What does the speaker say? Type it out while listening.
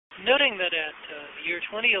noting that at the year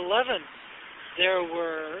 2011, there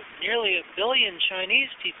were nearly 1 billion Chinese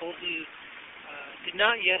people who did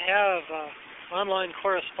not yet have online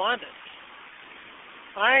correspondence.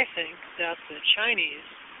 I think that the Chinese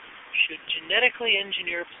should genetically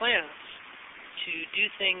engineer plants to do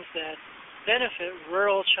things that benefit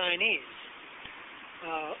rural Chinese.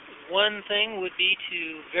 One thing would be to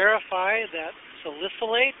verify that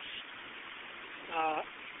salicylates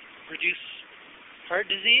reduce heart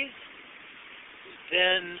disease,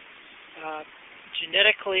 then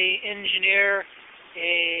genetically engineer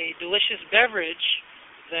a delicious beverage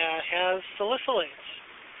that has salicylates.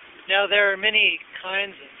 Now, there are many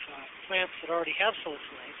kinds of plants that already have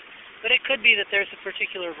salicylates, but it could be that there's a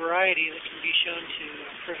particular variety that can be shown to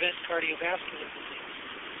prevent cardiovascular disease.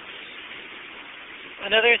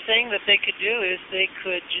 Another thing that they could do is they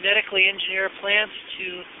could genetically engineer plants to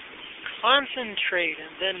concentrate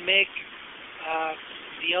and then make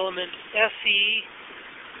the element Se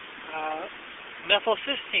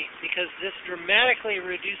methylcysteine, because this dramatically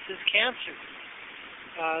reduces cancer.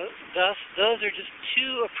 Thus, those are just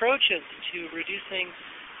two approaches to reducing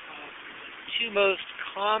two most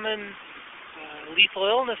common lethal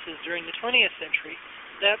illnesses during the 20th century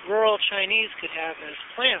that rural Chinese could have as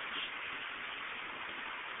plants.